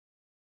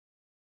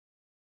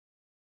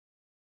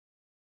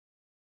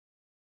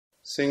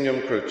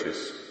Signum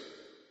Crucis.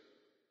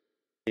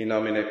 In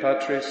nomine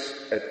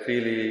Patris et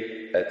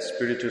Filii et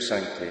Spiritus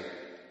Sancti.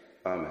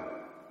 Amen.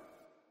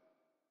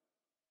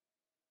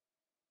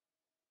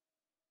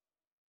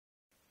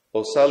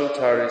 O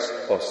salutaris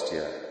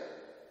ostia.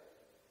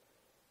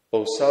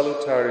 O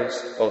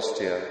salutaris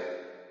ostia.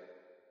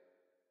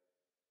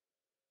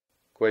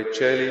 Quae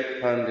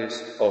celi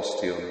pandis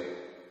ostium.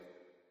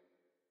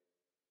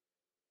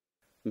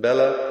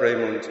 Bella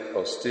premunt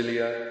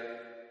hostilia.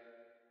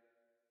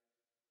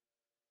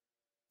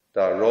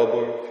 Da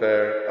robur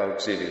fer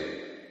auxilium.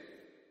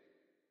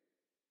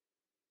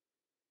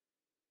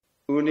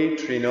 Uni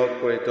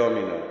trinoque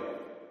Domino,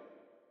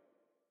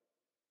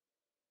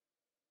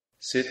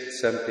 sit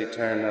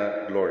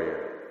sempiterna gloria.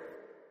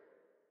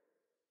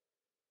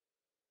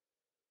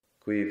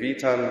 Qui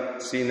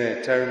vitam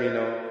sine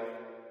termino,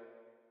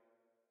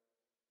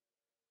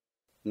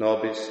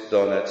 nobis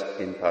donet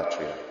in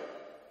patria.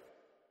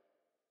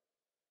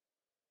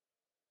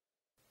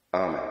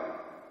 Amen.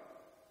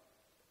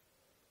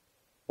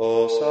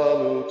 O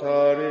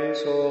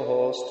salutaris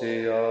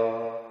hostia,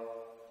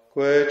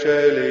 quae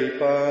celi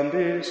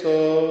pandis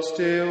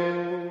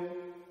ostium,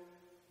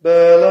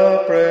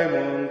 bella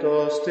premunt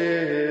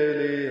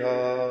hostilia,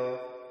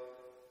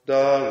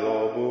 da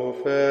robu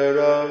fer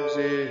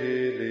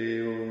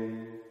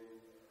auxilium,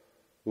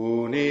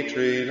 uni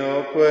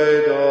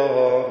trinoque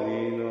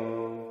Domino,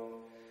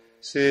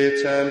 sit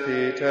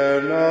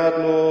sempiterna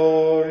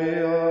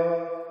gloria,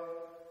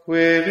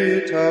 qui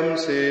vitam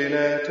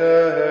sine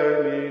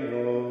termino,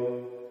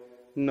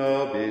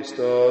 nobis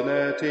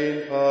donet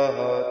in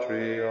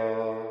patria.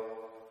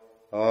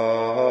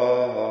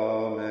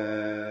 Amen.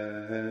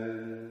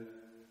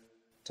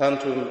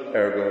 Tantum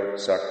ergo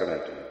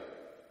sacramentum.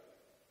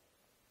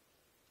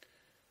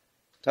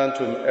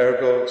 Tantum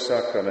ergo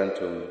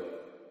sacramentum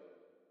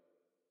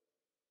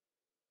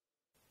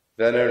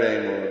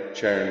veneremur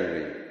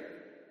cernui.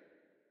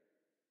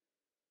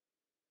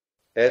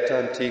 Et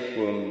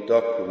antiquum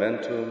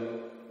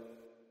documentum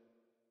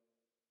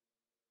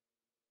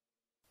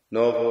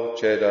novo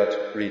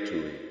cedat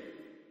ritui.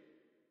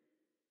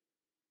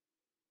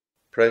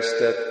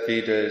 Prestet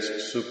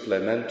fides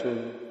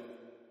supplementum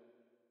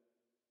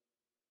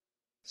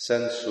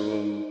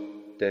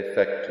sensum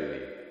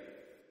defectui.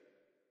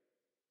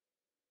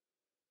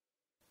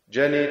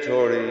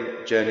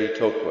 Genitori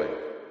genitoque.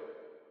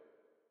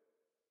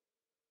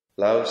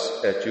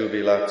 Laus et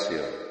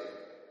jubilatio.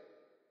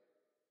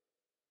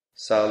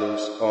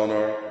 Salus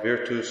honor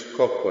virtus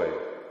quoque.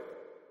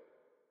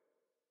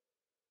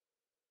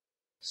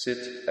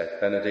 Sit et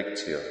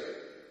benedictio.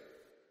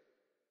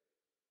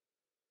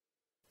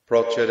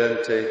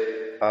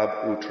 Procedente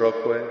ab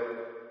utroque.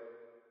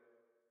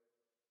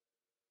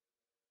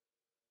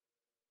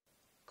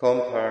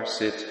 Compar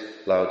sit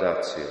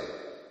laudatio.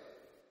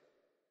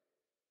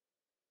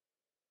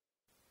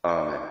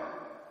 Amen.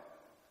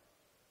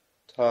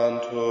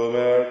 Tantum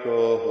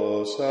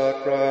ergo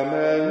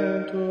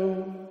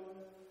sacramentum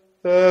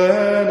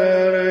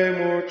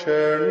veneremur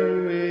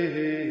cernui,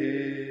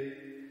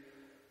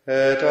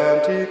 et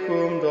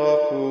antiquum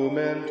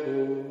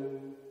documentum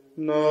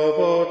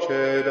novo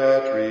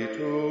cedat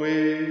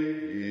ritui,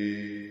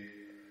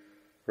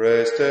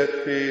 prestet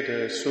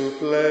fides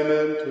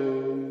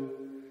supplementum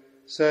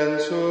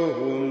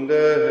sensum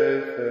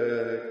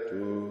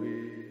defectui.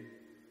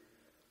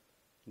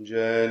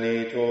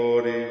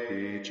 Genitori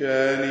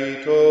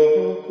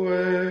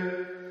genitoque,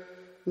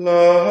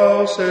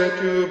 laus et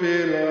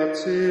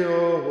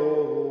jubilatio,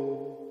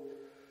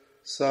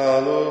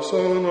 salus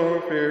honor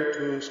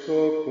virtus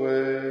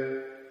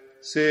quoque,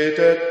 sit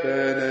et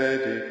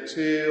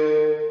benedictio,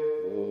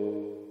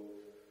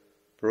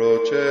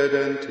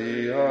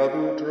 procedenti ab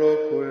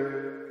utroque,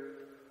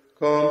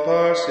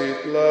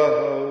 comparsit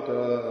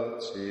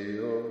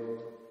laudatio.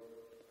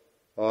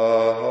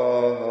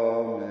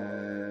 Amen.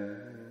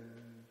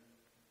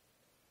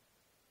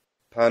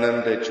 Panem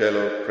de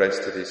celo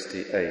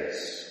prestedisti eis.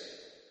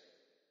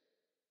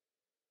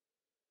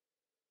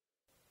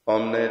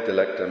 Omne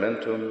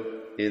delectamentum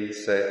in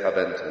se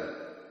habentem.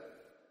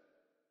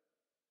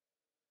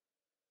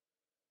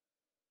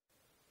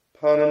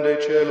 Panem de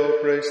celo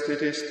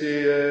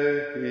prestedisti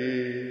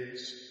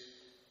eis.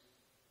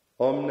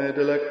 Omne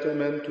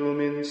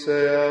delectamentum in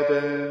se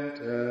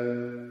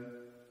habentem.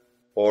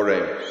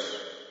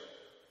 Oremus.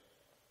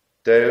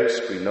 Deus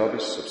qui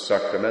nobis sub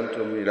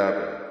sacramentum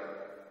mirabit.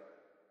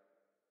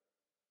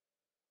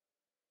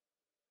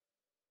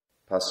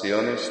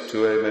 Passionis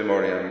tuae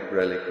memoriam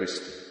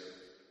reliquisti.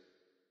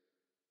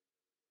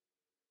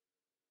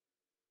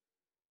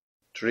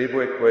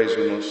 Tribue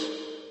quesumus,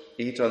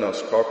 ita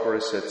nos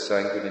corporis et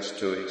sanguinis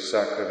tui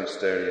sacra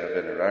mysteria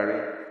venerari,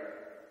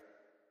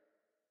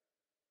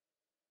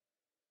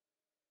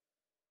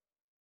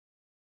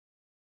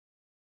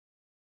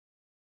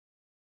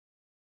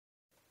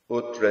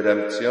 ut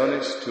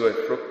redemptionis tuae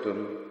fructum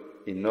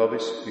in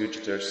nobis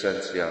iugiter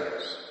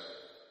sensiamus.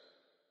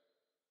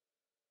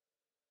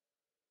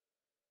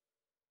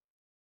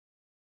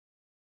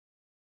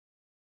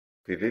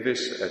 Qui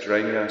vivis et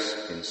regnas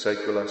in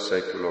saecula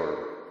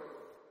saeculorum.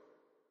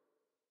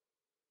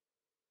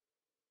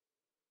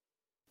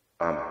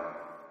 Amen.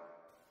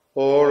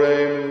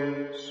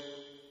 Oremus.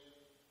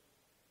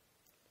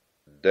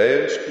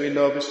 Deus, qui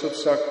nobis sub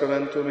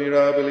sacramentum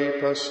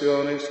mirabili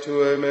passionis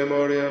Tuae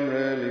memoriam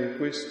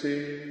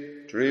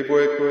reliquisti,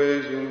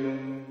 tribueque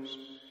sumus,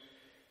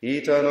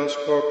 ita nos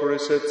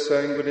corporis et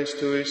sanguinis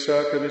Tui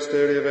sacra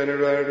mysteria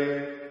venerarii,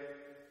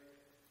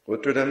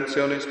 ut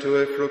redemptionis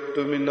Tuae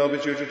fructum in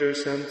nobis iudicer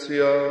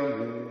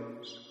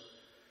sentiamus,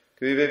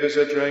 qui vives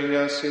et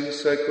regnas in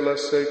saecula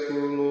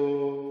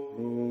saeculorum.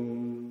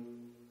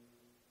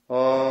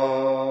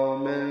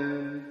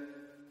 Amen.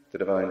 The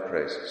divine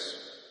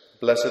praises.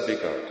 Blessed be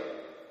God.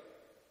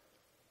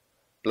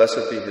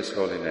 Blessed be his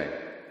holy name.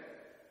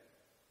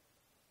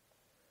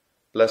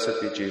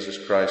 Blessed be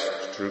Jesus Christ,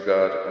 true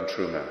God and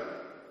true man.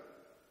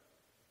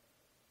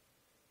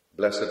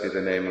 Blessed be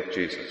the name of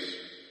Jesus.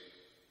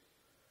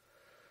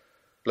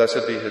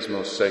 Blessed be his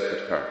most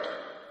sacred heart.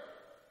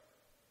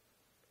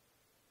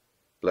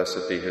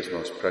 Blessed be his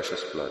most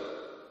precious blood.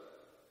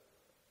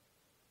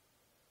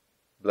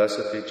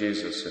 Blessed be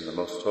Jesus in the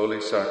most holy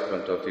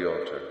sacrament of the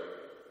altar.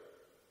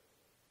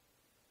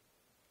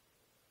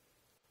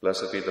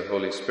 Blessed be the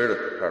Holy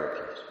Spirit, the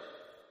Paraclete.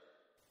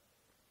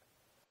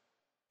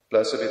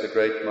 Blessed be the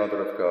great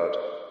Mother of God,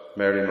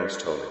 Mary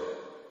Most Holy.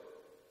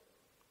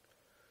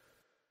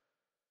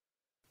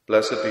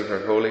 Blessed be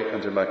her holy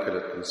and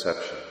immaculate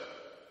conception.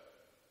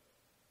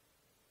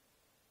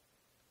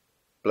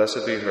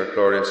 Blessed be her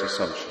glorious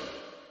Assumption.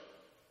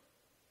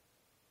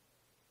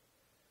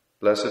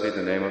 Blessed be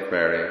the name of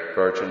Mary,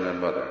 Virgin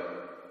and Mother.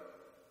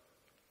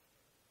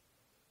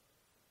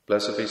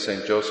 Blessed be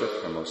Saint Joseph,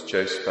 her most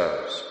chaste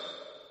spouse.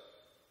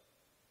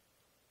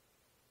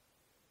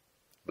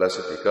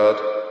 Blessed be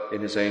God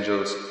in his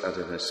angels and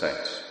in his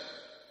saints.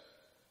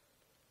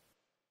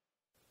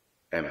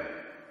 Amen.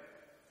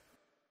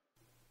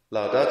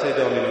 Laudate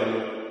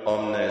Dominum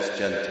omnes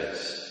gentes.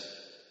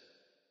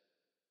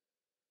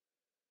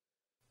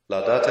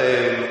 Laudate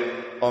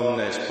eum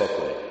omnes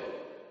populi.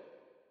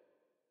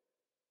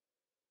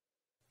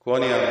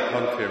 Quoniam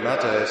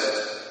confirmata est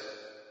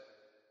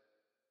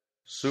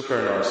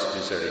super nos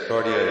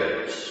misericordia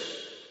eius.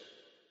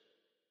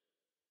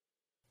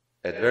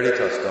 Et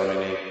veritas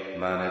Domini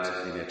manet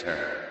in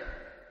aeternum.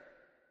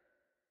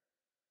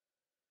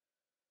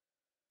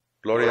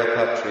 Gloria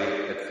Patri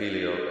et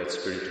Filio et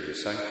Spiritui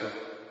Sancto.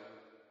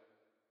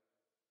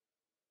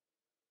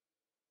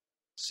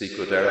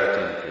 Sicut erat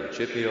in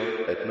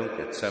principio et nunc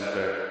et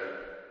semper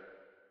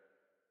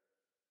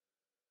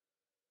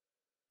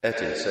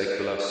et in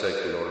saecula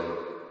saeculorum.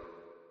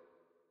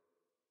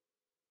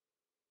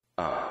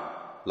 Amen.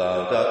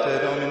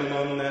 Laudate Dominum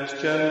omnes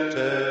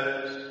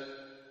gentes.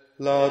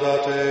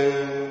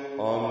 Laudate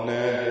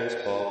omnes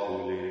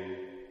populi.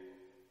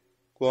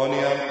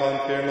 Quoniam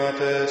confirmat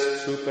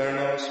est super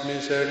nos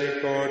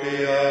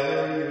misericordia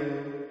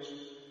eius,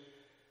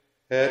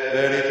 et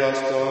veritas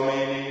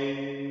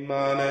Domini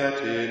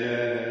manet in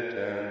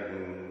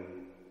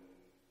aeternum.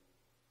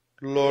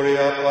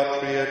 Gloria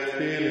Patri et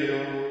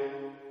Filio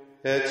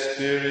et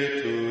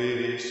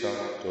Spiritui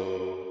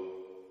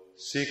Sancto,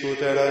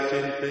 sicut erat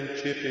in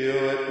principio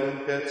et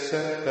nunc et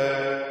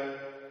semper,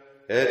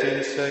 et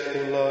in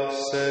saecula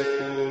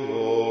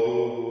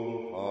saeculorum.